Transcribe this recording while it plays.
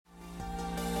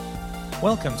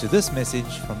Welcome to this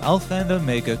message from Alpha and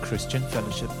Omega Christian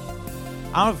Fellowship.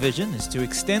 Our vision is to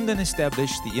extend and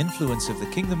establish the influence of the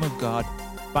Kingdom of God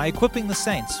by equipping the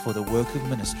saints for the work of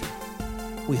ministry.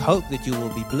 We hope that you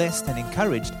will be blessed and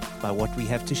encouraged by what we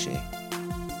have to share.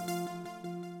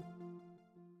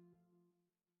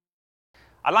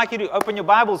 I'd like you to open your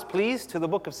Bibles, please, to the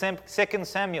book of 2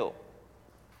 Samuel.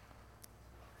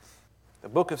 The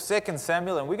book of 2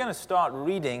 Samuel, and we're going to start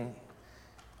reading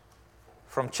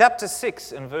from chapter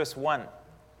 6 and verse 1.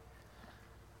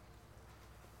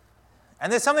 And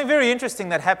there's something very interesting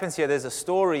that happens here. There's a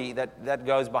story that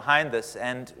goes behind this.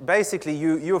 And basically,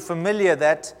 you're familiar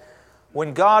that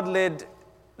when God led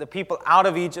the people out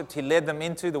of Egypt, He led them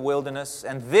into the wilderness.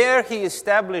 And there He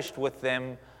established with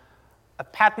them a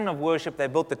pattern of worship. They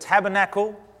built the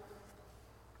tabernacle,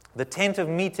 the tent of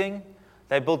meeting.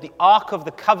 They built the Ark of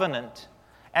the Covenant.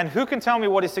 And who can tell me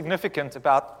what is significant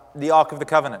about the Ark of the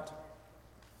Covenant?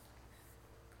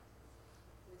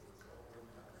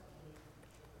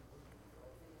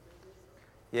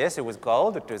 Yes, it was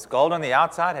gold. It was gold on the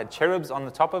outside, had cherubs on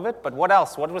the top of it. But what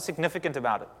else? What was significant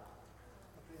about it?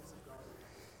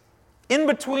 In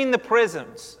between the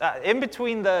presence, in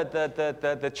between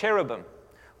the cherubim,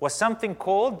 was something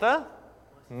called the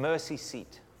mercy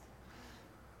seat.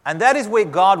 And that is where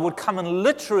God would come and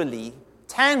literally,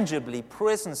 tangibly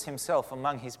presence Himself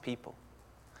among His people.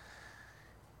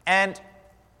 And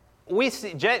we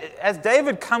see, as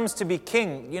David comes to be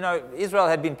king, Israel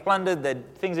had been plundered,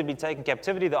 things had been taken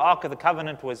captivity, the Ark of the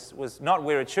Covenant was not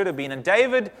where it should have been, and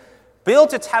David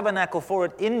built a tabernacle for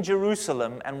it in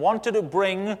Jerusalem and wanted to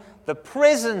bring the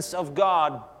presence of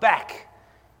God back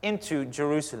into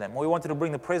Jerusalem. We wanted to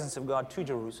bring the presence of God to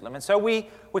Jerusalem. And so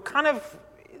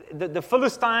the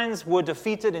Philistines were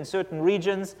defeated in certain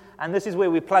regions, and this is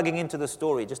where we're plugging into the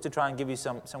story, just to try and give you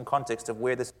some context of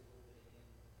where this.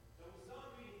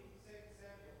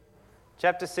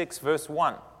 Chapter 6, verse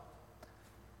 1.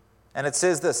 And it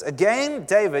says this: Again,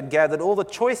 David gathered all the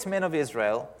choice men of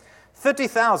Israel,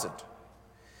 30,000.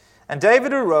 And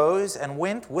David arose and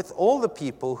went with all the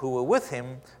people who were with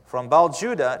him from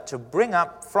Baal-Judah to bring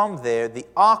up from there the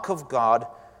ark of God,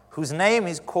 whose name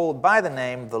is called by the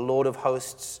name the Lord of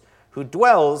hosts, who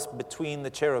dwells between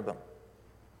the cherubim.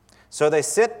 So they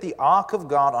set the ark of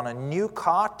God on a new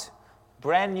cart,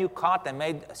 brand new cart. They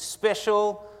made a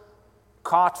special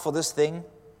cart for this thing,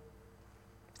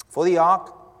 for the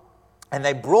ark, and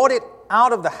they brought it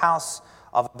out of the house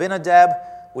of Abinadab,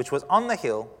 which was on the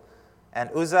hill,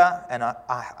 and Uzzah and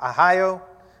Ahio,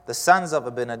 the sons of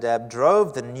Abinadab,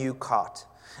 drove the new cart.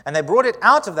 And they brought it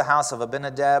out of the house of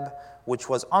Abinadab, which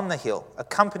was on the hill,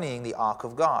 accompanying the ark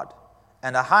of God.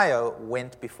 And Ahio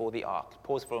went before the ark.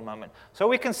 Pause for a moment. So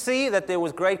we can see that there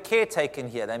was great care taken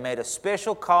here. They made a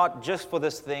special cart just for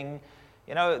this thing.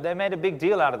 They made a big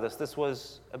deal out of this. This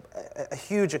was a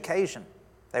huge occasion.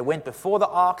 They went before the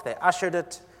ark, they ushered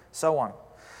it, so on.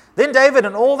 Then David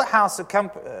and all the house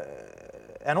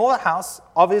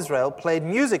of Israel played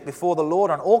music before the Lord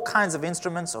on all kinds of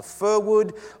instruments of fir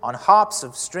wood, on harps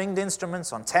of stringed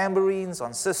instruments, on tambourines,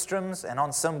 on sistrums, and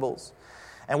on cymbals.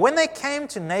 And when they came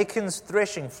to Nachon's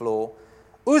threshing floor,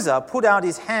 Uzzah put out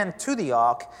his hand to the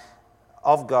ark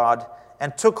of God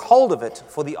and took hold of it,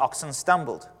 for the oxen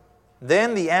stumbled.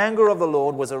 Then the anger of the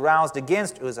Lord was aroused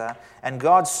against Uzzah, and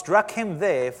God struck him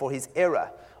there for his error,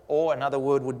 or another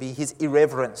word would be his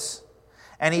irreverence.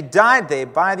 And he died there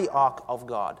by the ark of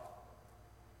God.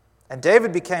 And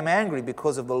David became angry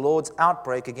because of the Lord's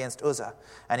outbreak against Uzzah,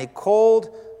 and he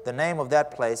called the name of that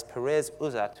place Perez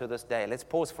Uzzah to this day. Let's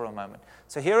pause for a moment.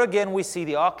 So here again we see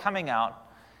the ark coming out,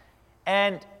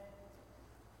 and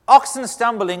oxen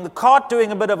stumbling, the cart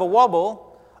doing a bit of a wobble.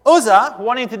 Uzzah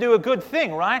wanting to do a good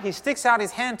thing, right? He sticks out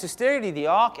his hand to steady the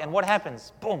ark, and what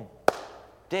happens? Boom,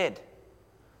 dead.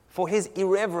 For his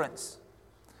irreverence.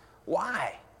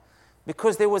 Why?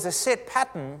 Because there was a set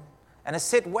pattern and a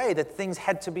set way that things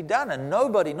had to be done, and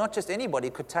nobody, not just anybody,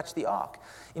 could touch the ark.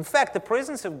 In fact, the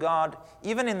presence of God,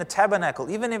 even in the tabernacle,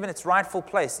 even in its rightful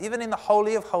place, even in the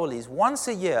Holy of Holies, once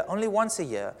a year, only once a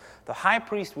year, the high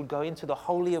priest would go into the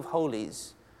Holy of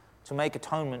Holies to make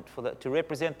atonement to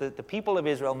represent the people of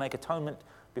Israel, make atonement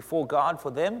before God for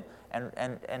them,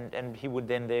 and he would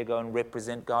then there go and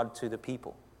represent God to the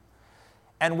people.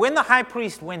 And when the high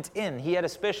priest went in, he had a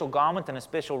special garment and a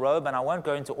special robe, and I won't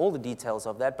go into all the details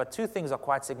of that, but two things are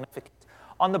quite significant.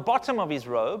 On the bottom of his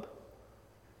robe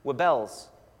were bells,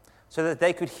 so that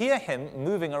they could hear him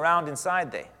moving around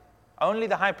inside there. Only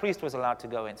the high priest was allowed to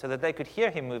go in, so that they could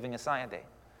hear him moving inside there.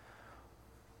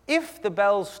 If the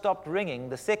bells stopped ringing,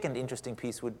 the second interesting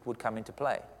piece would come into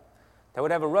play. They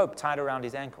would have a rope tied around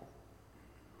his ankle.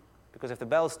 Because if the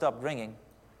bells stopped ringing,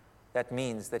 that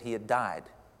means that he had died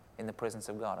in the presence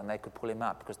of God, and they could pull him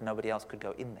out because nobody else could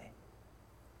go in there.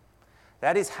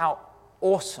 That is how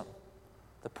awesome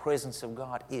the presence of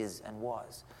God is and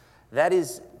was.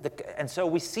 And so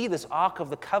we see this Ark of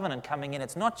the Covenant coming in.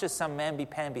 It's not just some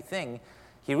mamby-pamby thing.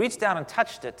 He reached down and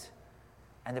touched it,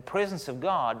 and the presence of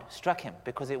God struck him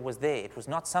because it was there. It was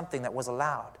not something that was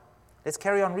allowed. Let's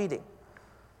carry on reading.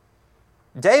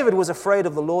 David was afraid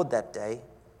of the Lord that day,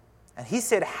 and he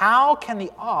said, "How can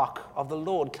the ark of the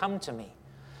Lord come to me?"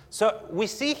 So we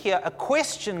see here a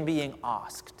question being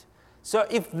asked. So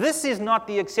if this is not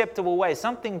the acceptable way,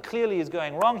 something clearly is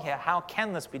going wrong here. How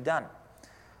can this be done?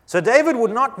 So David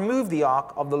would not move the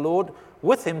ark of the Lord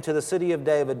with him to the city of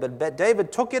David, but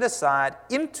David took it aside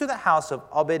into the house of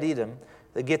Obed-Edom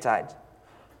the Gittite.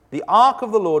 The ark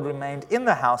of the Lord remained in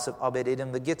the house of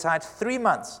Obed-Edom the Gittite 3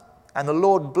 months, and the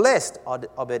Lord blessed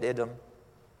Obed-Edom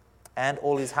and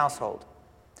all his household.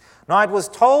 Now it was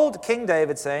told King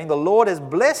David, saying, "The Lord has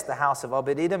blessed the house of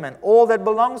Obed-Edom and all that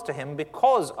belongs to him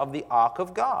because of the ark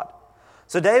of God."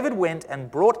 So David went and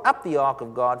brought up the ark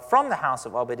of God from the house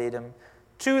of Obed-Edom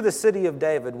to the city of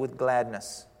David with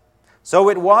gladness. So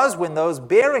it was, when those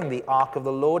bearing the ark of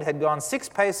the Lord had gone 6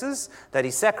 paces, that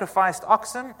he sacrificed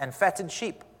oxen and fatted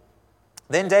sheep.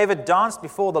 Then David danced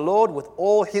before the Lord with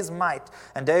all his might,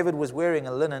 and David was wearing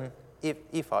a linen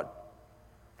ephod.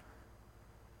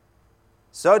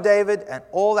 So David and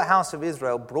all the house of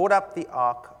Israel brought up the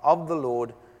ark of the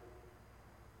Lord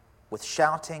with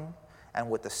shouting and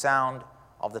with the sound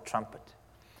of the trumpet.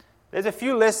 There's a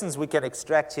few lessons we can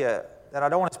extract here that I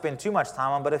don't want to spend too much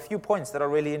time on, but a few points that are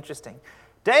really interesting.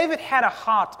 David had a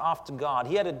heart after God.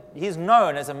 He's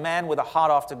known as a man with a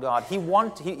heart after God.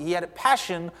 He had a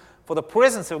passion for the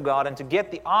presence of God and to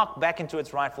get the ark back into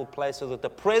its rightful place so that the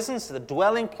presence, the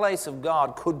dwelling place of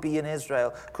God could be in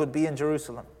Israel, could be in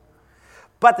Jerusalem.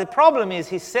 But the problem is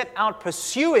he set out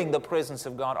pursuing the presence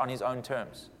of God on his own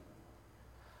terms.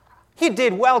 He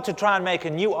did well to try and make a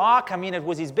new ark. I mean, it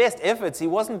was his best efforts. He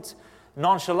wasn't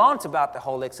nonchalant about the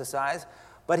whole exercise,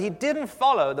 but he didn't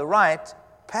follow the right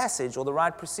passage or the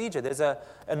right procedure. There's a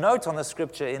note on the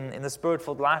scripture in the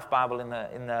Spirit-Filled Life Bible in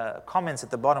the comments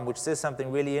at the bottom, which says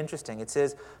something really interesting. It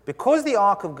says, because the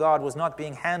ark of God was not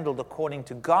being handled according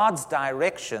to God's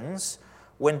directions,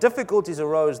 when difficulties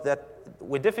arose,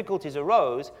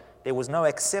 there was no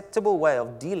acceptable way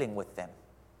of dealing with them.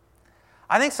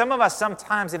 I think some of us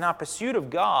sometimes in our pursuit of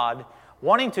God,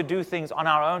 wanting to do things on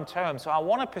our own terms, so I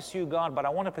want to pursue God, but I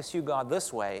want to pursue God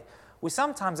this way, we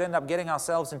sometimes end up getting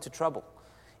ourselves into trouble,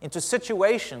 into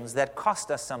situations that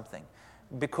cost us something,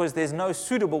 because there's no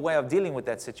suitable way of dealing with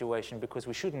that situation, because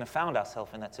we shouldn't have found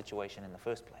ourselves in that situation in the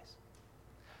first place.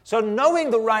 So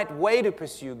knowing the right way to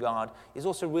pursue God is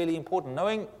also really important.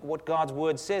 Knowing what God's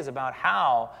Word says about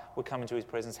how we come into His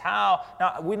presence. Now,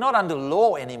 we're not under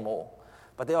law anymore,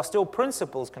 but there are still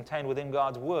principles contained within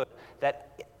God's Word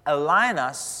that align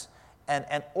us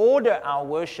and order our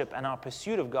worship and our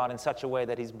pursuit of God in such a way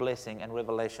that His blessing and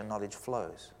revelation knowledge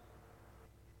flows.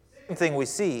 The second thing we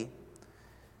see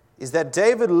is that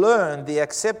David learned the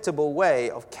acceptable way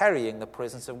of carrying the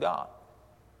presence of God.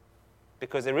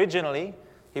 Because originally,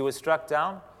 he was struck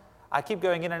down. I keep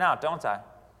going in and out, don't I?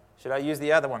 Should I use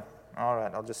the other one? All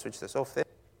right, I'll just switch this off there.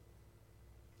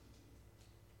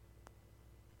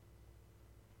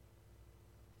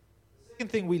 The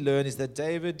second thing we learn is that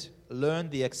David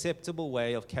learned the acceptable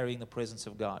way of carrying the presence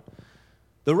of God.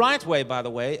 The right way, by the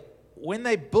way, when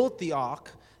they built the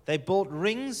ark, they built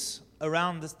rings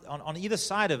around on either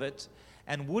side of it,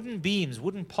 and wooden beams,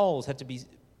 wooden poles had to be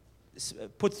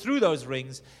put through those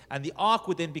rings, and the ark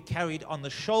would then be carried on the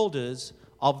shoulders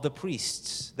of the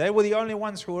priests. They were the only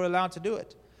ones who were allowed to do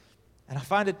it. And I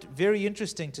find it very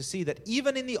interesting to see that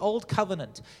even in the Old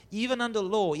Covenant, even under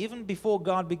law, even before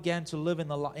God began to live in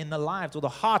the lives or the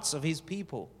hearts of His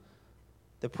people,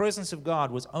 the presence of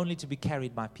God was only to be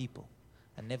carried by people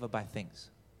and never by things.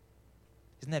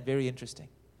 Isn't that very interesting?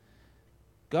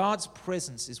 God's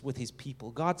presence is with His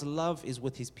people. God's love is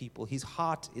with His people. His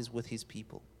heart is with His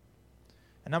people.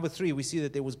 And number 3, we see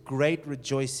that there was great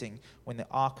rejoicing when the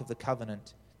Ark of the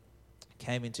Covenant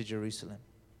came into Jerusalem.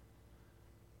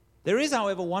 There is,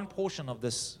 however, one portion of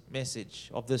this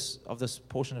message, of this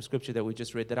portion of Scripture that we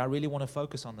just read, that I really want to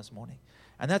focus on this morning.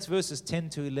 And that's verses 10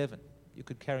 to 11. You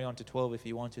could carry on to 12 if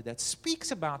you want to. That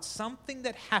speaks about something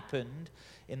that happened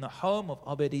in the home of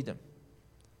Obed-Edom.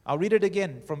 I'll read it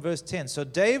again from verse 10. So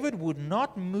David would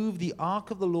not move the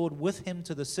ark of the Lord with him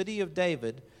to the city of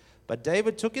David, but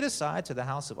David took it aside to the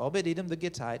house of Obed-Edom the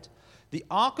Gittite. The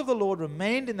ark of the Lord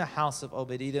remained in the house of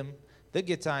Obed-Edom the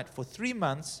Gittite for 3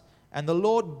 months, and the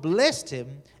Lord blessed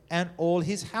him and all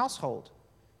his household.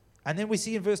 And then we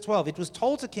see in verse 12, it was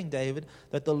told to King David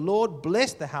that the Lord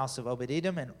blessed the house of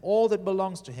Obed-Edom and all that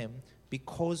belongs to him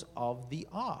because of the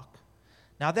ark.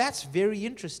 Now that's very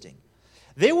interesting.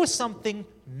 There was something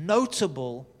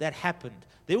notable that happened.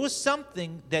 There was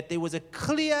a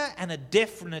clear and a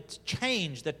definite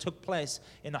change that took place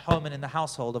in the home and in the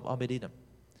household of Obed-Edom.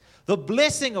 The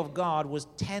blessing of God was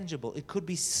tangible. It could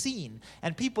be seen.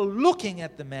 And people looking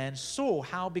at the man saw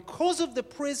how, because of the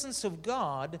presence of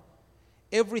God,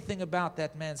 everything about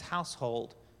that man's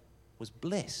household was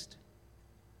blessed.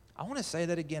 I want to say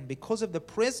that again. Because of the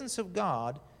presence of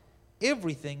God,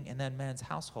 everything in that man's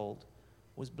household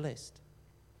was blessed.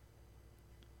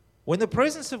 When the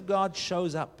presence of God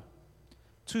shows up,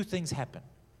 two things happen.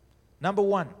 Number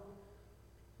one,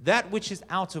 that which is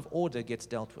out of order gets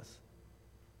dealt with.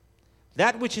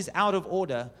 That which is out of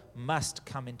order must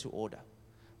come into order.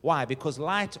 Why? Because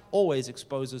light always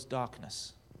exposes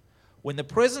darkness. When the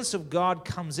presence of God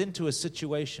comes into a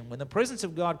situation, when the presence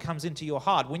of God comes into your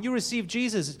heart, when you receive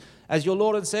Jesus as your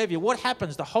Lord and Savior, what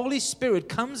happens? The Holy Spirit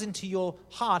comes into your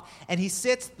heart and He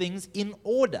sets things in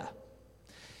order.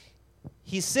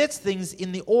 He sets things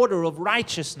in the order of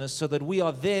righteousness so that we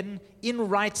are then in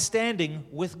right standing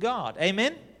with God.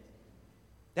 Amen?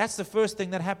 That's the first thing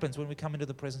that happens when we come into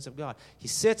the presence of God. He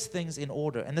sets things in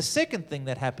order. And the second thing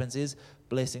that happens is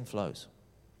blessing flows.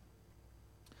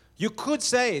 You could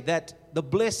say that the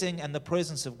blessing and the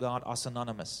presence of God are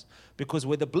synonymous, because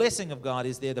where the blessing of God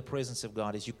is, there the presence of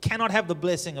God is. You cannot have the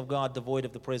blessing of God devoid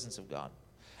of the presence of God.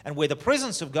 And where the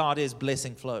presence of God is,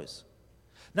 blessing flows.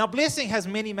 Now, blessing has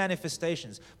many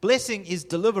manifestations. Blessing is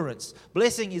deliverance.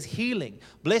 Blessing is healing.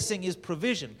 Blessing is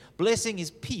provision. Blessing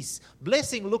is peace.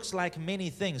 Blessing looks like many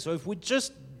things. So if we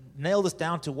just nail this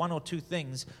down to one or two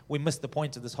things, we miss the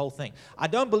point of this whole thing. I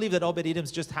don't believe that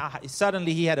Obed-Edom's just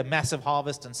suddenly he had a massive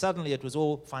harvest and suddenly it was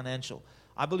all financial.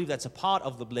 I believe that's a part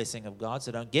of the blessing of God,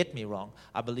 so don't get me wrong.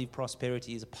 I believe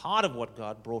prosperity is a part of what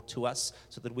God brought to us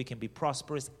so that we can be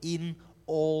prosperous in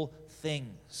all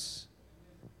things.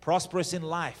 Prosperous in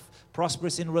life,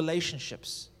 prosperous in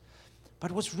relationships.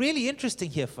 But what's really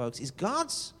interesting here, folks, is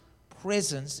God's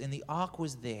presence in the ark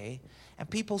was there, and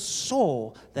people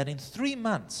saw that in 3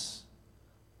 months,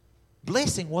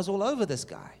 blessing was all over this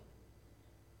guy.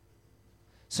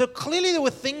 So clearly there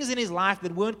were things in his life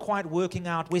that weren't quite working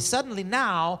out, where suddenly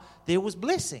now there was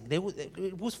blessing.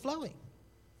 It was flowing.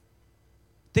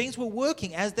 Things were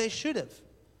working as they should have.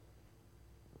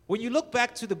 When you look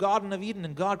back to the Garden of Eden,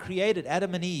 and God created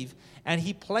Adam and Eve, and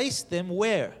He placed them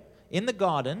where? In the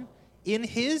garden, in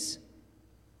His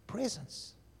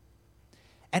presence.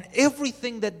 And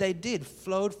everything that they did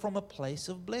flowed from a place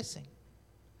of blessing.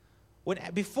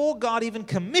 Before God even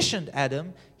commissioned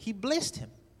Adam, He blessed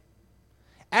him.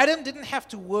 Adam didn't have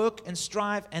to work and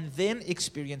strive and then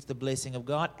experience the blessing of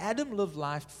God. Adam lived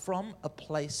life from a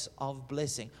place of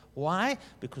blessing. Why?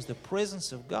 Because the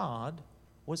presence of God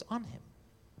was on him,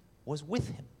 was with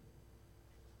him.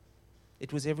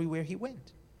 It was everywhere he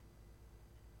went.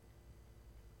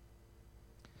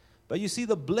 But you see,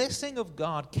 the blessing of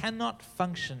God cannot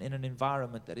function in an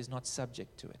environment that is not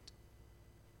subject to it.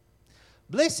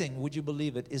 Blessing, would you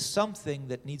believe it, is something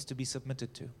that needs to be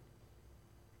submitted to.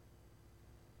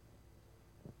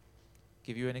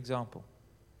 Give you an example.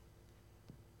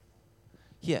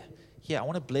 Here, I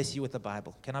want to bless you with the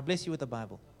Bible. Can I bless you with the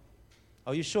Bible?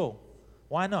 Are you sure?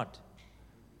 Why not?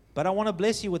 But I want to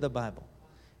bless you with the Bible.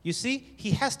 You see,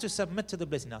 he has to submit to the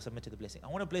blessing. Now submit to the blessing. I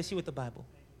want to bless you with the Bible.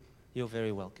 You're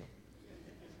very welcome.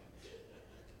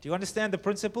 Do you understand the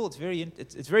principle? It's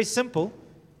very simple.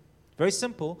 Very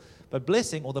simple. But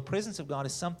blessing or the presence of God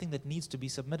is something that needs to be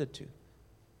submitted to.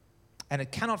 And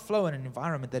it cannot flow in an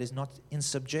environment that is not in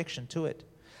subjection to it.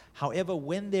 However,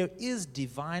 when there is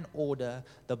divine order,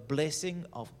 the blessing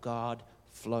of God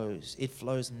flows. It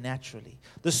flows naturally.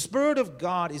 The Spirit of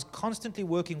God is constantly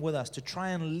working with us to try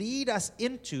and lead us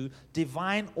into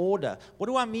divine order. What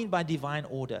do I mean by divine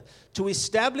order? To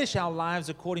establish our lives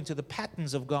according to the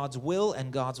patterns of God's will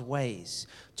and God's ways.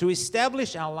 To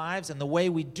establish our lives and the way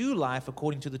we do life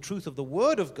according to the truth of the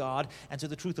Word of God and to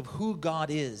the truth of who God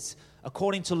is.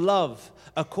 According to love,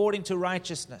 according to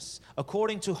righteousness,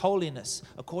 according to holiness,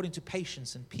 according to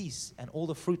patience and peace, and all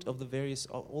the fruit of the various,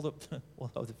 all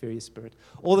the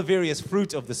various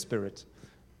fruit of the Spirit.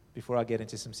 Before I get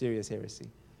into some serious heresy,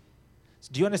 so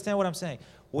do you understand what I'm saying?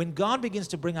 When God begins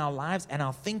to bring our lives and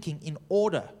our thinking in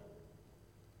order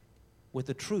with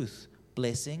the truth,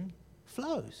 blessing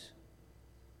flows.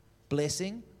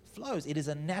 Blessing flows. It is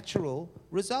a natural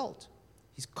result.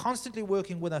 He's constantly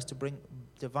working with us to bring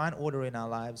divine order in our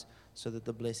lives so that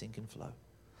the blessing can flow.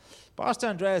 Pastor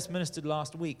Andreas ministered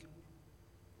last week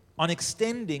on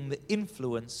extending the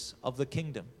influence of the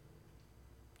kingdom.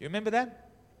 You remember that?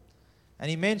 And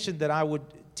he mentioned that I would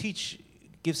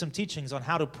give some teachings on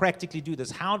how to practically do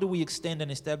this. How do we extend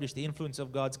and establish the influence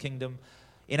of God's kingdom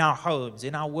in our homes,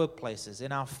 in our workplaces,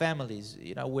 in our families,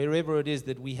 wherever it is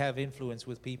that we have influence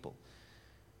with people?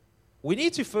 We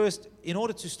need to first, in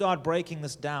order to start breaking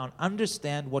this down,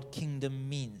 understand what kingdom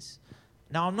means.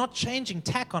 Now, I'm not changing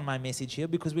tack on my message here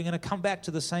because we're going to come back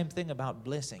to the same thing about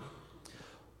blessing.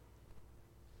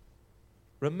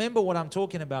 Remember what I'm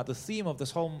talking about. The theme of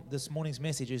this morning's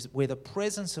message is where the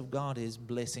presence of God is,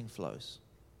 blessing flows.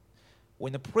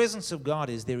 When the presence of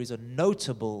God is, there is a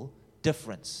notable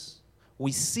difference.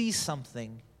 We see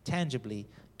something tangibly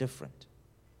different.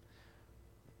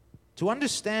 To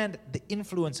understand the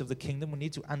influence of the kingdom, we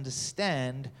need to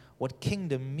understand what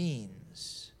kingdom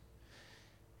means.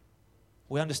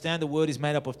 We understand the word is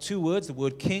made up of two words, the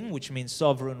word king, which means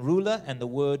sovereign ruler, and the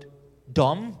word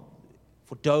dom,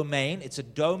 for domain. It's a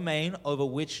domain over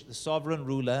which the sovereign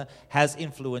ruler has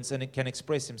influence and it can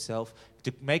express himself,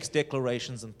 makes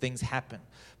declarations and things happen.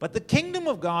 But the kingdom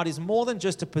of God is more than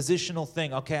just a positional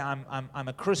thing. Okay, I'm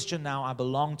a Christian now, I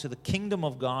belong to the kingdom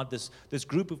of God, this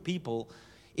group of people.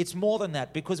 It's more than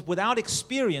that, because without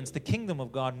experience, the kingdom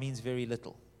of God means very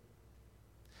little.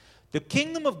 The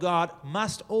kingdom of God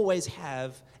must always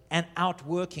have an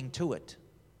outworking to it.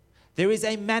 There is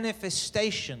a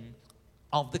manifestation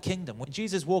of the kingdom. When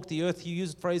Jesus walked the earth, he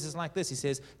used phrases like this. He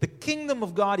says, the kingdom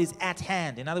of God is at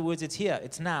hand. In other words, it's here,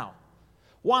 it's now.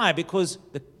 Why? Because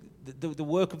the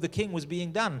work of the king was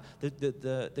being done.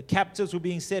 The captives were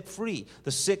being set free.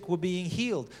 The sick were being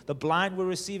healed. The blind were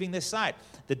receiving their sight.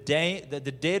 The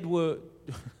dead were...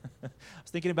 I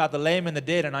was thinking about the lame and the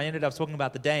dead, and I ended up talking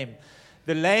about the dame.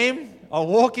 The lame are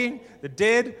walking. The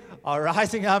dead are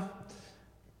rising up.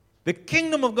 The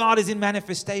kingdom of God is in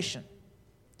manifestation.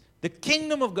 The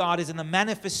kingdom of God is in the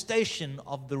manifestation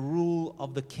of the rule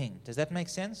of the king. Does that make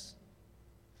sense?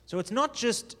 So it's not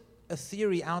just a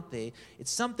theory out there. It's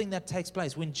something that takes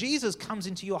place. When Jesus comes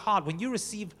into your heart, when you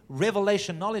receive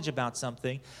revelation knowledge about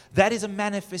something, that is a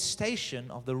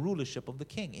manifestation of the rulership of the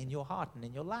king in your heart and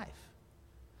in your life.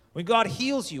 When God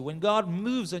heals you, when God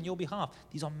moves on your behalf,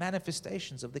 these are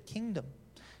manifestations of the kingdom.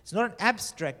 It's not an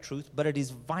abstract truth, but it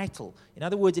is vital. In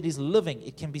other words, it is living.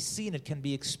 It can be seen. It can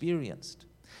be experienced.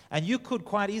 And you could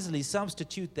quite easily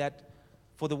substitute that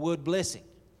for the word blessing.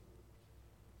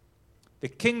 The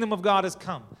kingdom of God has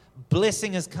come.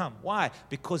 Blessing has come. Why?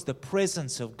 Because the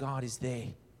presence of God is there.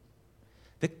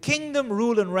 The kingdom,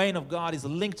 rule, and reign of God is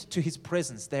linked to His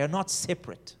presence. They are not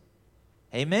separate.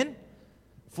 Amen?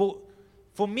 For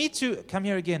me to... Come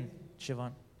here again,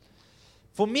 Siobhan.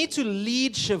 For me to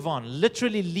lead Siobhan,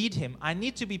 literally lead him, I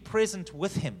need to be present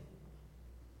with him.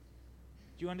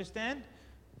 Do you understand?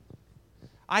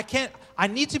 I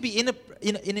need to be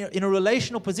in a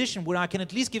relational position where I can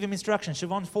at least give him instruction.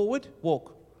 Siobhan, forward,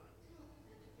 walk.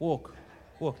 Walk.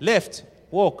 Walk. Left,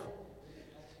 walk.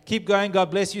 Keep going.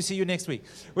 God bless you. See you next week.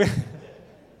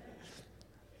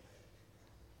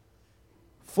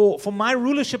 For my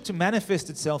rulership to manifest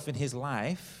itself in his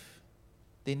life,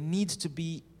 there needs to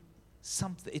be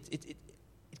something. It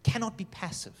cannot be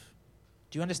passive.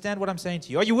 Do you understand what I'm saying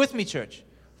to you? Are you with me, church?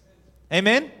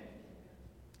 Amen?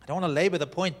 I don't want to labor the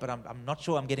point, but I'm not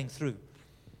sure I'm getting through.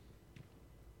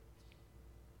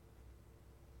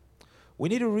 We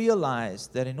need to realize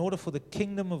that in order for the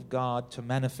kingdom of God to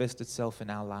manifest itself in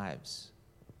our lives,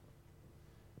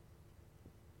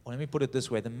 or let me put it this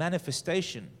way, the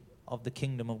manifestation of the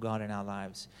kingdom of God in our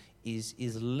lives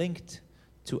is linked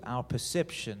to our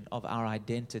perception of our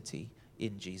identity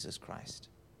in Jesus Christ.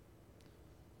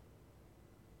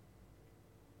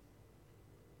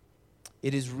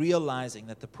 It is realizing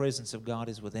that the presence of God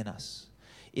is within us.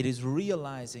 It is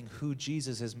realizing who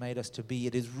Jesus has made us to be.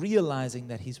 It is realizing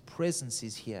that His presence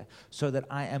is here so that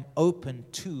I am open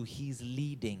to His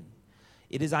leading.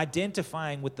 It is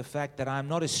identifying with the fact that I am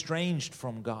not estranged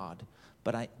from God,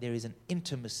 but there is an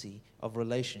intimacy of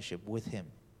relationship with Him.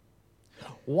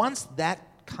 Once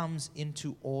that comes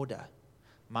into order,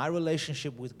 my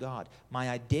relationship with God, my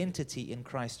identity in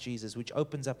Christ Jesus, which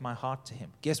opens up my heart to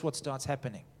Him, guess what starts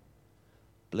happening?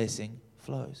 Blessing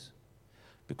flows.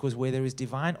 Because where there is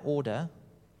divine order,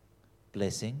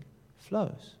 blessing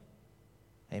flows.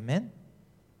 Amen?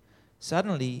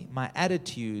 Suddenly, my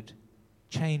attitude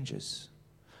changes.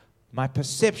 My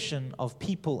perception of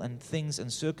people and things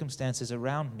and circumstances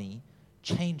around me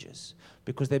changes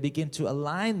because they begin to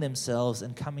align themselves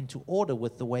and come into order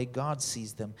with the way God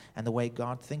sees them and the way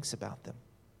God thinks about them.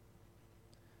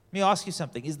 Let me ask you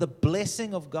something. Is the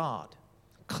blessing of God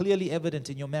clearly evident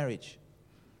in your marriage?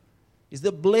 Is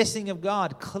the blessing of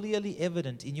God clearly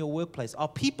evident in your workplace? Are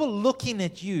people looking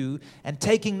at you and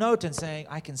taking note and saying,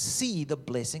 I can see the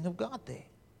blessing of God there?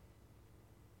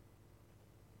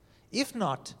 If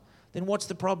not, then what's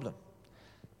the problem?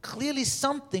 Clearly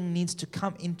something needs to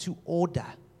come into order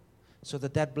so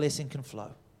that that blessing can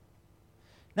flow.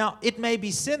 Now, it may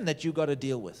be sin that you've got to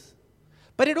deal with,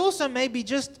 but it also may be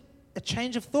just a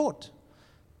change of thought.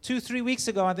 2-3 weeks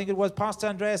ago, I think it was, Pastor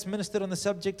Andreas ministered on the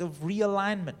subject of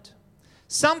realignment.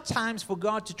 Sometimes for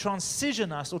God to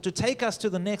transition us or to take us to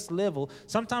the next level,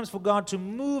 sometimes for God to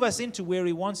move us into where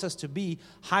He wants us to be,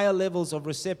 higher levels of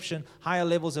reception, higher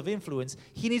levels of influence,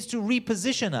 He needs to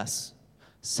reposition us.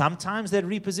 Sometimes that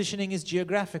repositioning is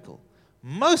geographical.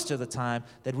 Most of the time,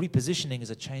 that repositioning is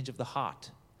a change of the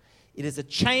heart. It is a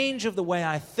change of the way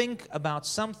I think about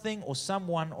something or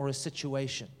someone or a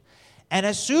situation. And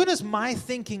as soon as my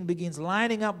thinking begins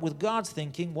lining up with God's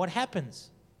thinking, what happens?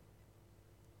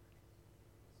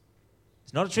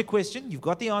 It's not a trick question. You've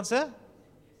got the answer.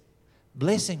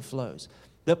 Blessing flows.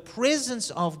 The presence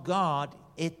of God,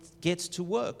 it gets to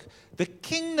work. The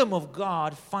kingdom of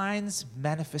God finds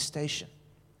manifestation.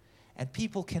 And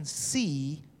people can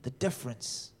see the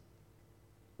difference.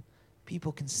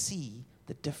 People can see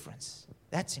the difference.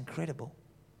 That's incredible.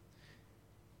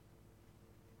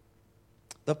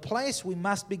 The place we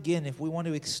must begin if we want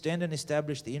to extend and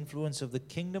establish the influence of the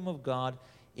kingdom of God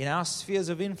in our spheres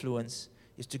of influence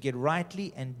is to get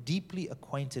rightly and deeply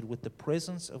acquainted with the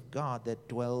presence of God that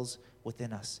dwells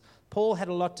within us. Paul had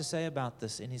a lot to say about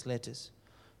this in his letters.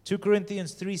 2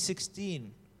 Corinthians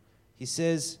 3:16, he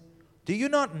says, "Do you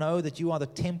not know that you are the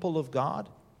temple of God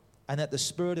and that the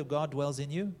Spirit of God dwells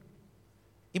in you?"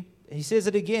 He says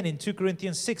it again in 2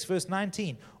 Corinthians 6, verse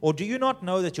 19. "Or do you not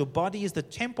know that your body is the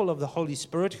temple of the Holy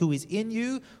Spirit who is in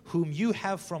you, whom you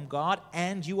have from God,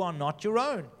 and you are not your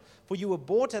own? For you were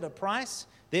bought at a price,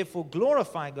 therefore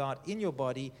glorify God in your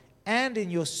body and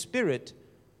in your spirit,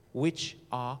 which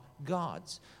are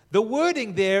God's." The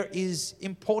wording there is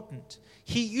important.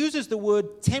 He uses the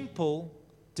word temple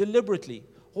deliberately.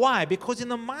 Why? Because in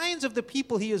the minds of the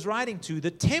people he is writing to,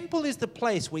 the temple is the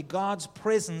place where God's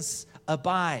presence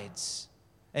abides.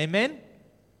 Amen?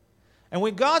 And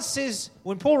when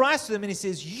Paul writes to them and he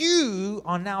says, you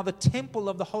are now the temple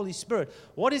of the Holy Spirit,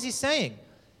 what is he saying?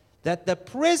 That the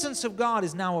presence of God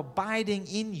is now abiding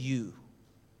in you.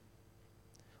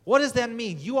 What does that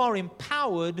mean? You are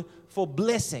empowered for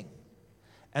blessing.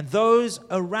 And those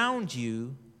around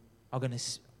you are going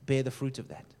to bear the fruit of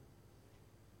that.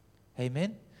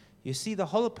 Amen? You see, the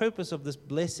whole purpose of this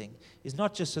blessing is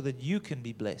not just so that you can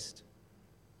be blessed,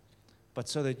 but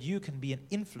so that you can be an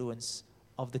influence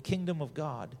of the kingdom of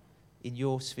God in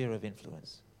your sphere of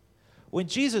influence. When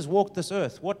Jesus walked this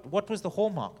earth, what was the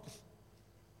hallmark?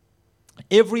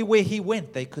 Everywhere he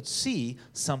went, they could see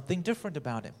something different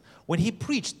about him. When he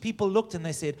preached, people looked and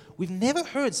they said, we've never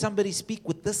heard somebody speak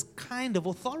with this kind of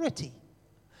authority.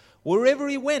 Wherever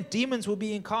he went, demons were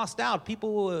being cast out.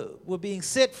 People were being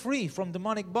set free from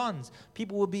demonic bonds.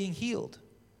 People were being healed.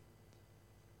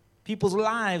 People's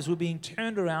lives were being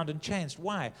turned around and changed.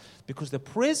 Why? Because the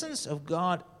presence of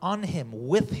God on him,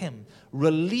 with him,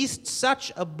 released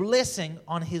such a blessing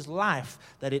on his life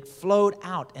that it flowed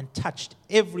out and touched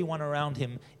everyone around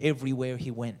him everywhere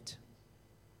he went.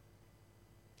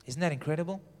 Isn't that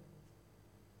incredible?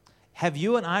 Have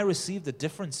you and I received a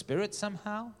different spirit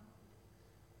somehow?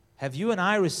 Have you and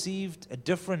I received a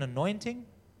different anointing?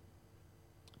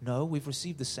 No, we've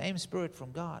received the same Spirit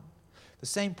from God. The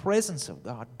same presence of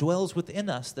God dwells within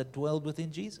us that dwelled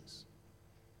within Jesus.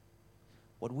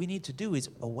 What we need to do is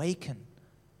awaken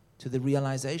to the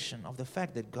realization of the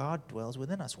fact that God dwells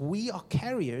within us. We are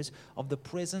carriers of the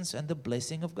presence and the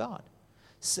blessing of God.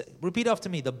 Repeat after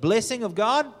me. The blessing of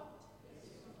God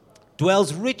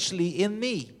dwells richly in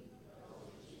me.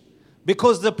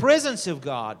 Because the presence of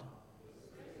God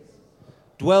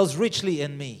dwells richly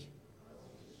in me.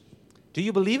 Do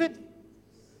you believe it?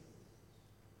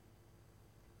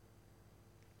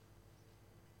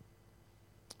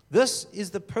 This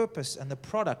is the purpose and the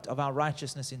product of our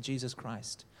righteousness in Jesus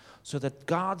Christ, so that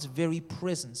God's very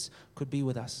presence could be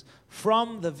with us.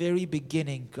 From the very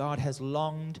beginning, God has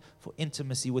longed for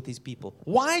intimacy with his people.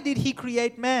 Why did he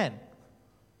create man?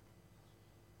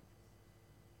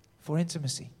 For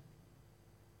intimacy.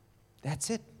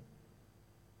 That's it.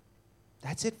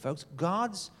 That's it, folks.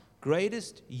 God's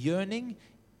greatest yearning,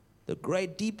 the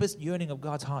great deepest yearning of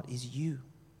God's heart is you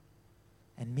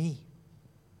and me.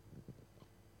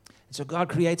 And so God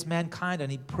creates mankind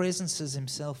and he presences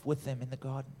himself with them in the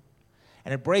garden.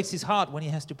 And it breaks his heart when he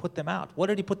has to put them out. What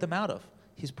did he put them out of?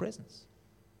 His presence.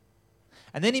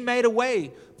 And then he made a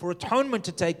way for atonement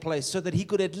to take place so that he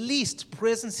could at least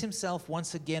presence himself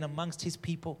once again amongst his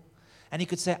people. And he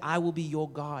could say, I will be your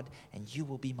God and you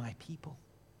will be my people.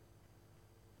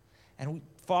 And we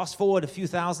fast forward a few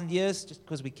thousand years just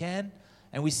because we can,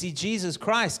 and we see Jesus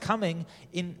Christ coming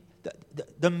in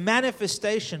the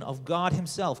manifestation of God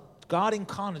himself. God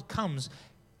incarnate comes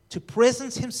to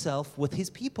presence himself with his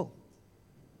people.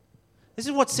 This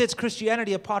is what sets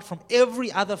Christianity apart from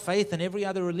every other faith and every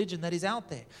other religion that is out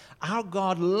there. Our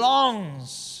God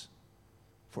longs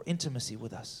for intimacy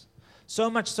with us. So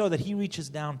much so that he reaches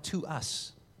down to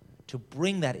us to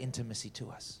bring that intimacy to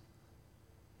us.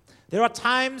 There are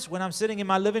times when I'm sitting in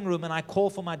my living room and I call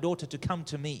for my daughter to come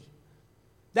to me.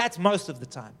 That's most of the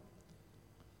time.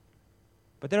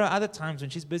 But there are other times when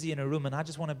she's busy in her room and I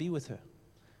just want to be with her.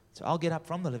 So I'll get up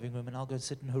from the living room and I'll go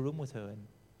sit in her room with her and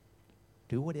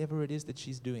do whatever it is that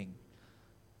she's doing,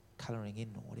 coloring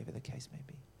in or whatever the case may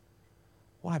be.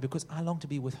 Why? Because I long to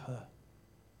be with her.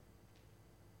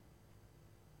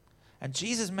 And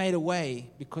Jesus made a way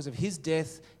because of his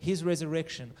death, his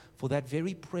resurrection, for that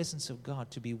very presence of God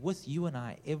to be with you and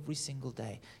I every single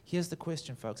day. Here's the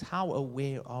question, folks. How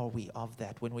aware are we of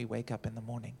that when we wake up in the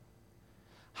morning?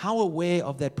 How aware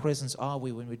of that presence are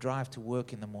we when we drive to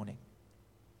work in the morning?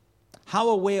 How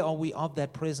aware are we of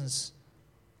that presence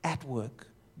at work,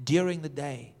 during the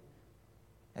day,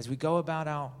 as we go about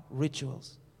our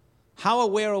rituals? How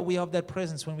aware are we of that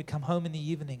presence when we come home in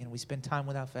the evening and we spend time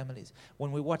with our families,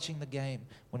 when we're watching the game,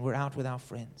 when we're out with our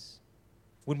friends,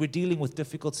 when we're dealing with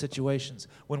difficult situations,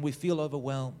 when we feel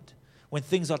overwhelmed, when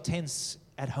things are tense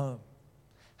at home?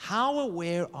 How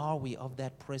aware are we of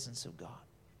that presence of God?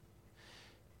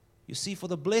 You see, for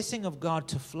the blessing of God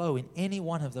to flow in any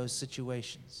one of those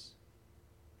situations,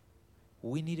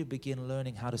 we need to begin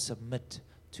learning how to submit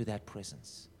to that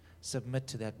presence, submit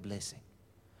to that blessing,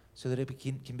 so that it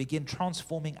can begin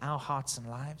transforming our hearts and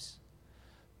lives,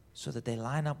 so that they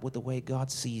line up with the way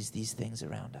God sees these things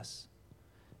around us,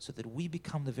 so that we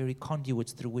become the very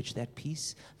conduits through which that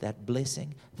peace, that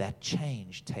blessing, that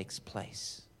change takes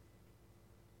place.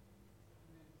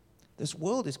 This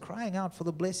world is crying out for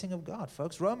the blessing of God,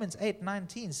 folks. Romans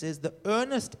 8:19 says, the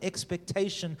earnest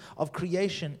expectation of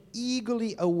creation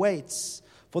eagerly awaits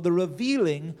for the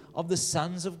revealing of the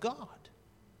sons of God.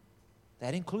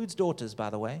 That includes daughters, by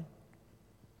the way.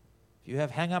 If you have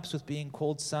hang-ups with being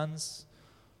called sons,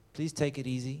 please take it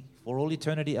easy. For all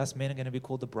eternity, us men are going to be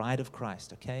called the bride of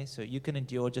Christ, okay? So you can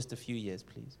endure just a few years,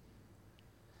 please.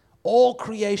 All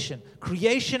creation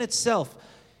itself,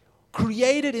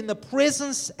 created in the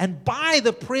presence and by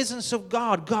the presence of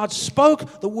God. God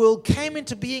spoke, the world came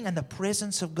into being, and the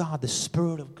presence of God, the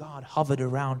Spirit of God, hovered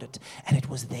around it, and it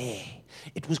was there.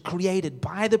 It was created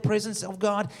by the presence of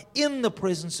God, in the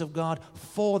presence of God,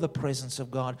 for the presence of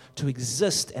God, to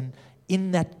exist and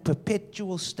in that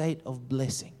perpetual state of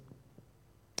blessing.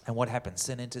 And what happens?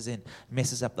 Sin enters in,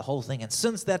 messes up the whole thing. And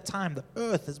since that time, the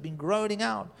earth has been groaning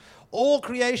out. All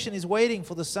creation is waiting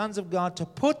for the sons of God to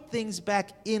put things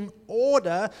back in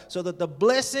order so that the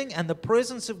blessing and the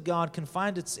presence of God can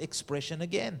find its expression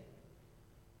again.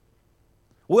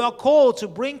 We are called to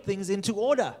bring things into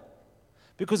order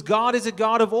because God is a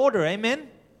God of order. Amen?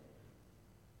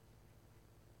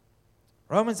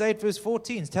 Romans 8 verse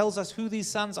 14 tells us who these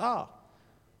sons are.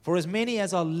 For as many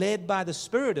as are led by the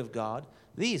Spirit of God,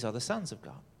 these are the sons of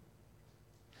God.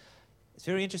 It's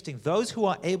very interesting. Those who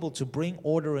are able to bring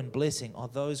order and blessing are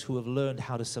those who have learned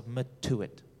how to submit to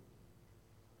it.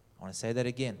 I want to say that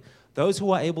again. Those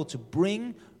who are able to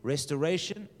bring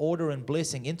restoration, order, and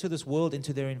blessing into this world,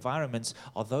 into their environments,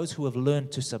 are those who have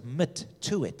learned to submit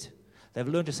to it. They've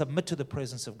learned to submit to the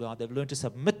presence of God. They've learned to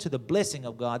submit to the blessing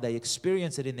of God. They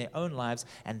experience it in their own lives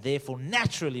and therefore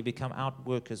naturally become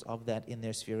outworkers of that in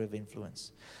their sphere of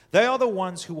influence. They are the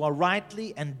ones who are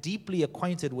rightly and deeply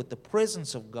acquainted with the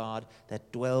presence of God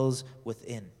that dwells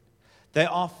within. They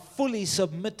are fully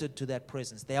submitted to that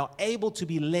presence. They are able to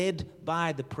be led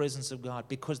by the presence of God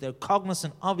because they're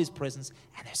cognizant of His presence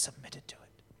and they're submitted to it.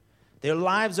 Their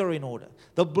lives are in order.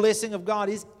 The blessing of God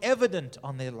is evident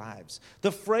on their lives.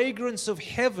 The fragrance of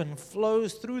heaven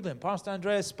flows through them. Pastor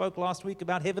Andreas spoke last week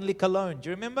about heavenly cologne. Do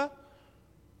you remember?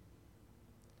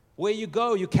 Where you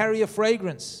go, you carry a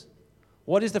fragrance.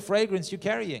 What is the fragrance you're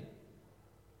carrying?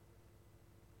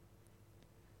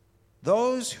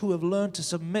 Those who have learned to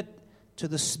submit to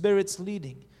the Spirit's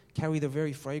leading carry the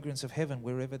very fragrance of heaven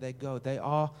wherever they go. They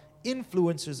are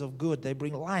influencers of good. They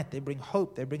bring light. They bring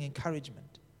hope. They bring encouragement.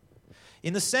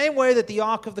 In the same way that the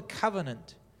Ark of the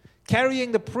Covenant,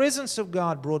 carrying the presence of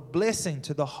God, brought blessing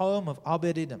to the home of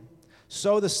Obed-Edom,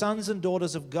 so the sons and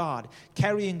daughters of God,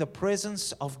 carrying the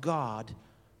presence of God,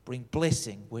 bring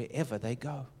blessing wherever they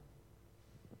go.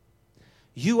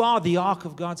 You are the ark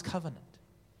of God's covenant.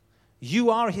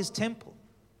 You are His temple.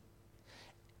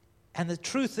 And the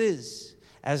truth is,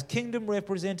 as kingdom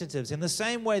representatives, in the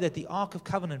same way that the Ark of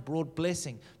Covenant brought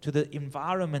blessing to the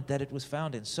environment that it was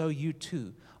found in, so you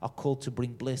too are called to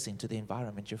bring blessing to the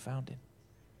environment you're found in.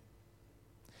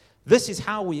 This is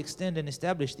how we extend and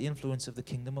establish the influence of the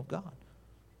kingdom of God.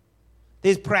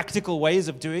 There's practical ways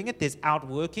of doing it. There's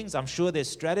outworkings. I'm sure there's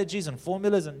strategies and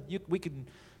formulas, and we can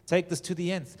take this to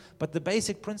the nth. But the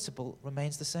basic principle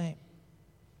remains the same.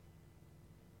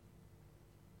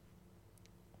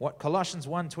 What Colossians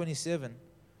 1:27,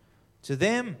 to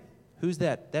them, who's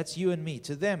that? That's you and me.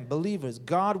 To them, believers,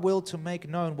 God willed to make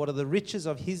known what are the riches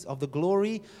of the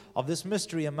glory of this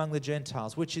mystery among the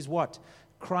Gentiles, which is what?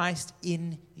 Christ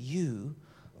in you,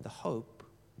 the hope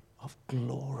of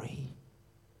glory.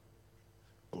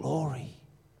 Glory.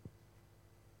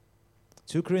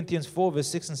 2 Corinthians 4, verse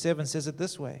 6 and 7 says it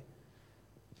this way.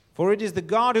 For it is the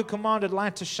God who commanded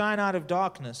light to shine out of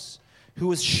darkness, who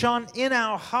has shone in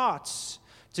our hearts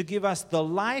to give us the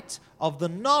light of the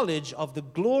knowledge of the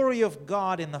glory of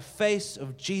God in the face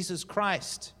of Jesus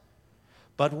Christ.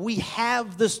 But we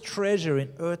have this treasure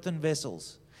in earthen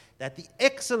vessels, that the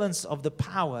excellence of the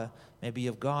power may be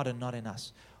of God and not in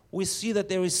us. We see that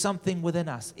there is something within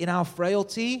us, in our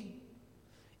frailty,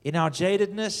 in our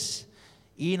jadedness,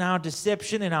 in our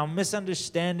deception, in our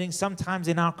misunderstanding, sometimes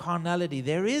in our carnality.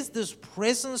 There is this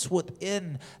presence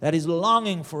within that is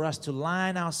longing for us to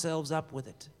line ourselves up with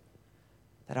it,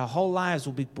 that our whole lives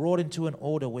will be brought into an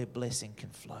order where blessing can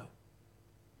flow.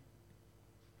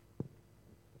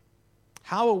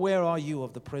 How aware are you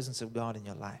of the presence of God in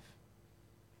your life?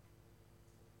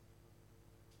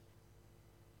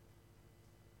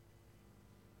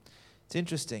 It's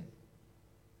interesting.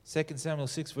 2 Samuel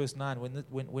 6 verse 9,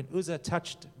 when Uzzah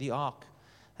touched the ark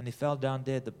and he fell down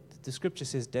dead, the scripture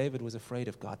says David was afraid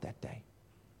of God that day.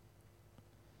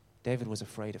 David was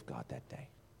afraid of God that day.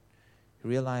 He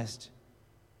realized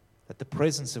that the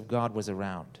presence of God was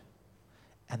around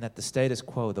and that the status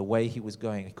quo, the way he was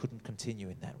going, it couldn't continue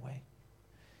in that way.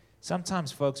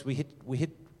 Sometimes, folks, we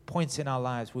hit points in our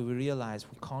lives where we realize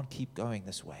we can't keep going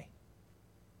this way.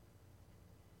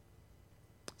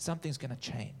 Something's going to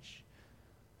change.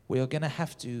 We are going to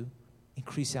have to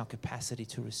increase our capacity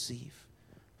to receive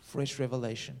fresh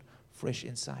revelation, fresh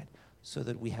insight, so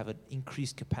that we have an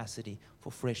increased capacity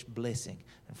for fresh blessing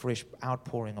and fresh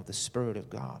outpouring of the Spirit of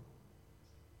God.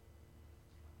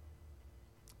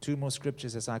 2 more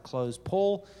scriptures as I close.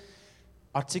 Paul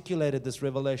articulated this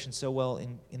revelation so well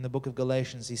in the book of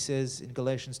Galatians. He says in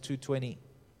Galatians 2:20,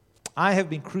 I have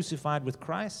been crucified with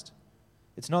Christ.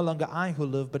 It's no longer I who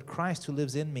live, but Christ who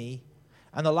lives in me.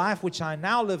 And the life which I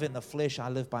now live in the flesh, I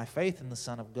live by faith in the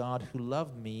Son of God who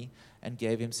loved me and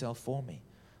gave himself for me.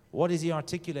 What is he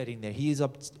articulating there? He is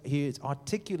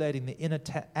articulating the inner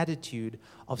attitude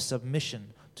of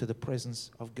submission to the presence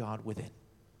of God within.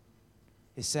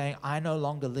 He's saying, I no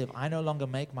longer live. I no longer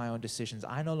make my own decisions.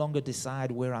 I no longer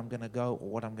decide where I'm going to go or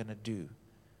what I'm going to do.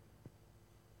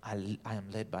 I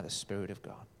am led by the Spirit of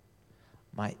God.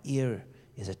 My ear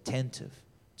is attentive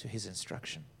to his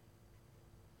instruction.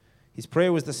 His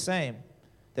prayer was the same.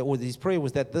 His prayer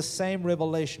was that this same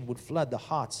revelation would flood the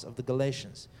hearts of the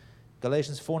Galatians.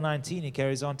 Galatians 4:19, he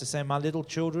carries on to say, my little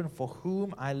children, for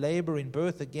whom I labor in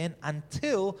birth again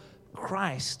until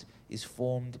Christ is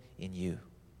formed in you.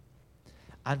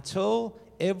 Until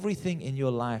everything in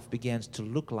your life begins to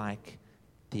look like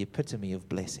the epitome of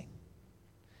blessing,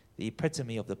 the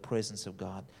epitome of the presence of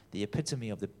God, the epitome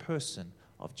of the person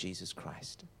of Jesus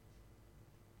Christ.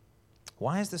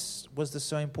 Why was this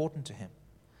so important to him?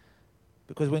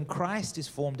 Because when Christ is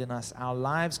formed in us, our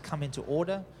lives come into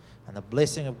order and the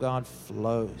blessing of God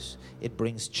flows. It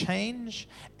brings change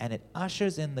and it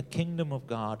ushers in the kingdom of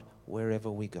God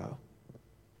wherever we go.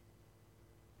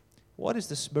 What is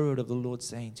the Spirit of the Lord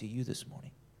saying to you this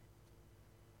morning?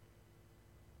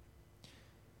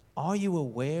 Are you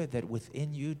aware that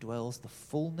within you dwells the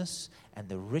fullness and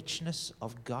the richness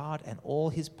of God and all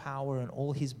his power and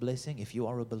all his blessing if you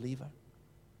are a believer?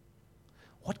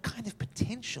 What kind of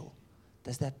potential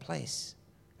does that place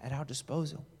at our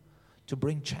disposal to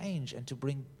bring change and to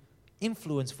bring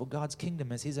influence for God's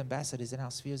kingdom as his ambassadors in our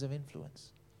spheres of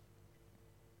influence?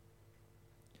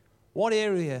 What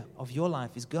area of your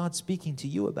life is God speaking to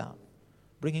you about,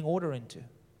 bringing order into?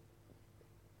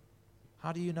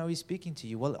 How do you know he's speaking to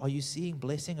you? Well, are you seeing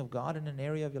blessing of God in an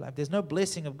area of your life? There's no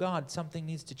blessing of God. Something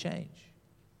needs to change.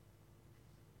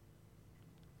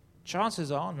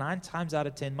 Chances are, 9 times out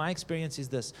of 10, my experience is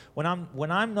this. When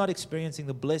I'm not experiencing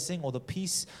the blessing or the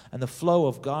peace and the flow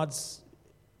of God's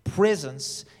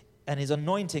presence and His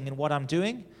anointing in what I'm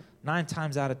doing, 9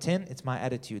 times out of 10, it's my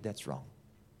attitude that's wrong.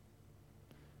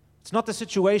 It's not the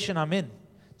situation I'm in.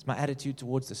 It's my attitude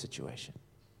towards the situation.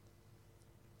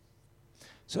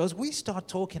 So as we start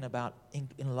talking about,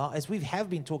 as we have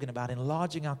been talking about,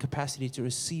 enlarging our capacity to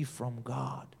receive from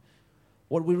God,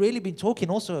 what we've really been talking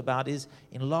also about is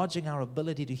enlarging our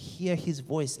ability to hear His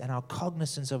voice and our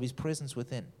cognizance of His presence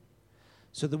within,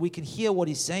 so that we can hear what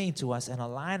He's saying to us and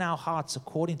align our hearts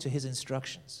according to His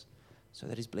instructions, so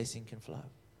that His blessing can flow.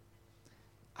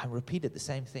 I repeated the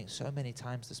same thing so many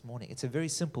times this morning. It's a very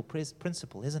simple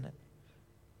principle, isn't it?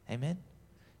 Amen?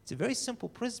 It's a very simple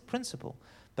principle,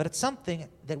 but it's something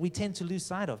that we tend to lose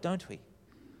sight of, don't we?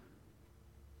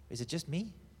 Is it just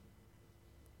me?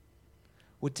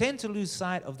 We tend to lose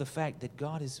sight of the fact that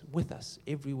God is with us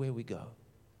everywhere we go,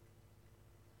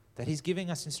 that He's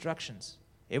giving us instructions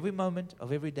every moment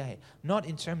of every day, not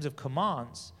in terms of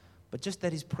commands, but just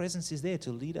that His presence is there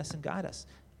to lead us and guide us,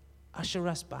 usher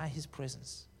us by His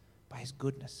presence, by His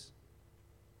goodness.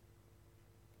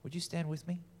 Would you stand with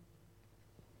me?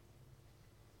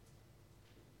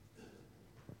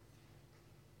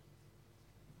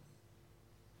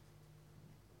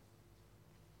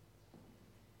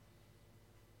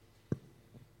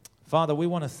 Father, we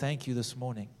want to thank You this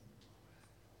morning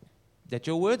that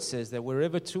Your word says that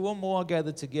wherever 2 or more are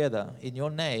gathered together in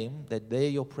Your name, that there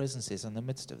Your presence is in the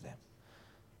midst of them.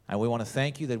 And we want to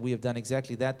thank You that we have done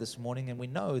exactly that this morning, and we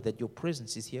know that Your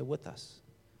presence is here with us.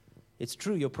 It's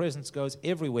true, Your presence goes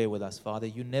everywhere with us, Father.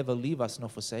 You never leave us nor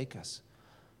forsake us.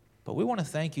 But we want to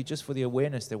thank You just for the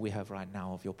awareness that we have right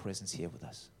now of Your presence here with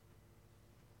us.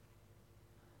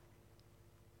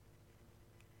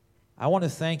 I want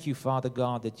to thank You, Father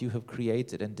God, that You have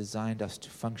created and designed us to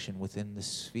function within the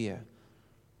sphere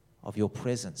of Your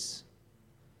presence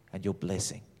and Your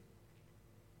blessing.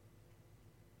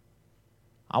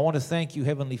 I want to thank You,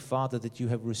 Heavenly Father, that You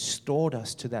have restored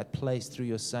us to that place through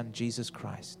Your Son, Jesus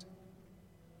Christ,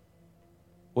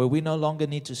 where we no longer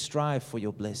need to strive for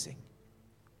Your blessing.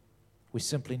 We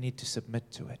simply need to submit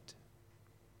to it.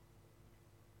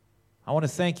 I want to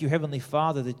thank You, Heavenly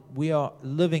Father, that we are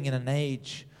living in an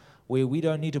age where we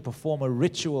don't need to perform a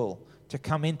ritual to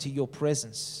come into Your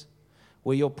presence,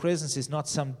 where Your presence is not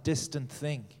some distant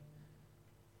thing,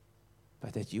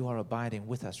 but that You are abiding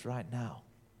with us right now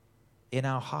in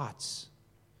our hearts.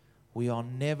 We are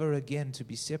never again to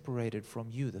be separated from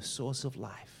You, the source of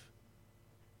life.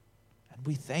 And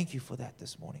we thank You for that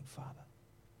this morning, Father.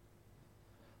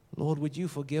 Lord, would You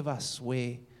forgive us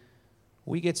where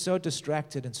we get so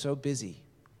distracted and so busy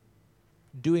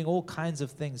doing all kinds of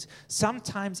things,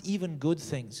 sometimes even good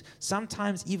things,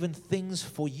 sometimes even things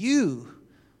for You,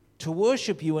 to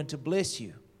worship You and to bless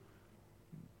You,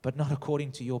 but not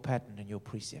according to Your pattern and Your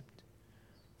precept,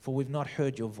 for we've not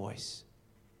heard Your voice.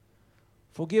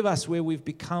 Forgive us where we've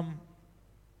become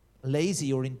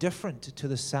lazy or indifferent to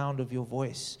the sound of Your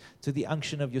voice, to the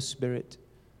unction of Your Spirit,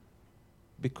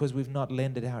 because we've not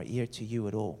lended our ear to You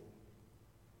at all.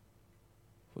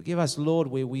 Forgive us, Lord,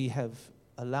 where we have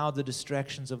allowed the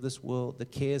distractions of this world, the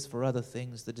cares for other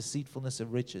things, the deceitfulness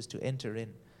of riches to enter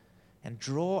in and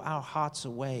draw our hearts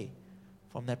away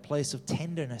from that place of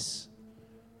tenderness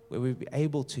where we'll be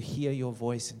able to hear Your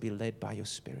voice and be led by Your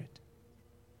Spirit.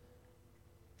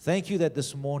 Thank You that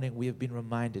this morning we have been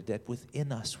reminded that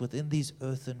within us, within these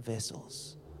earthen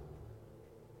vessels,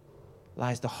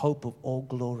 lies the hope of all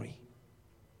glory,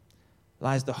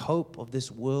 lies the hope of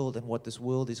this world and what this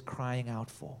world is crying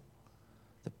out for,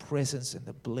 the presence and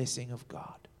the blessing of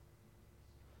God.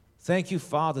 Thank You,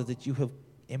 Father, that You have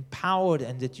empowered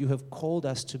and that You have called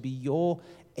us to be Your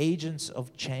agents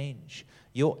of change,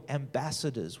 Your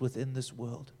ambassadors within this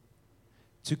world,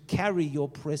 to carry Your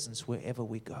presence wherever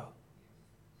we go.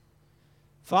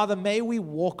 Father, may we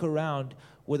walk around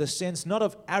with a sense not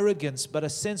of arrogance, but a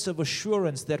sense of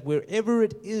assurance that wherever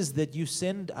it is that You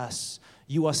send us,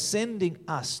 You are sending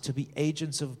us to be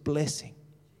agents of blessing.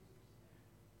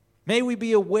 May we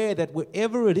be aware that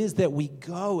wherever it is that we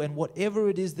go and whatever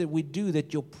it is that we do,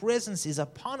 that Your presence is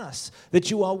upon us, that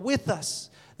You are with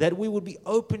us, that we would be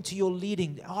open to Your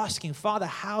leading, asking, Father,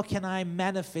 how can I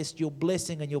manifest Your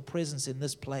blessing and Your presence in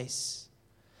this place?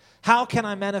 How can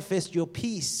I manifest Your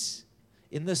peace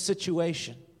in this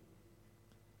situation?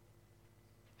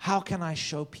 How can I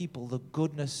show people the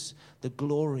goodness, the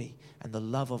glory, and the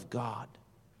love of God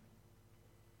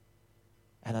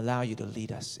and allow You to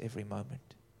lead us every moment?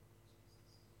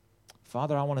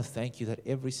 Father, I want to thank You that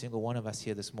every single one of us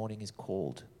here this morning is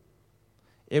called.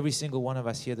 Every single one of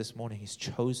us here this morning is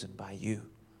chosen by You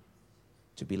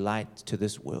to be light to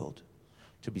this world,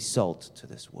 to be salt to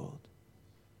this world.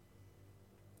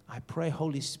 I pray,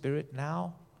 Holy Spirit,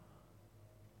 now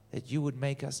that you would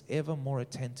make us ever more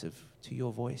attentive to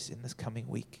your voice in this coming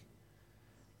week.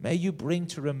 May you bring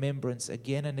to remembrance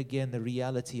again and again the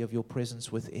reality of your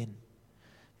presence within.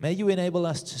 May you enable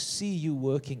us to see you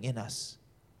working in us.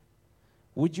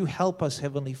 Would you help us,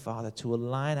 Heavenly Father, to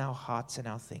align our hearts and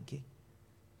our thinking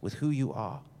with who you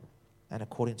are and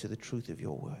according to the truth of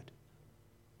your word.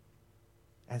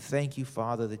 And thank you,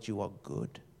 Father, that you are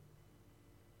good.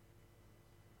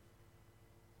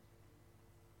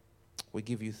 We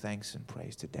give you thanks and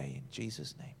praise today in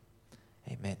Jesus' name.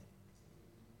 Amen.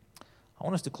 I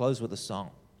want us to close with a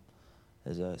song.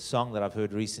 There's a song that I've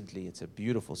heard recently. It's a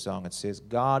beautiful song. It says,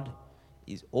 God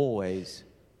is always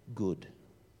good.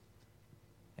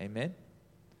 Amen.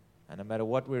 And no matter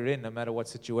what we're in, no matter what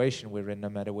situation we're in, no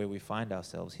matter where we find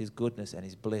ourselves, His goodness and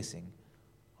His blessing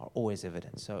are always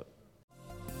evident. So,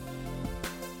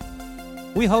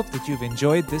 we hope that you've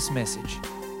enjoyed this message.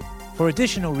 For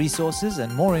additional resources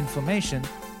and more information,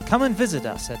 come and visit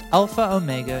us at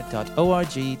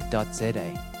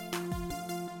alphaomega.org.za.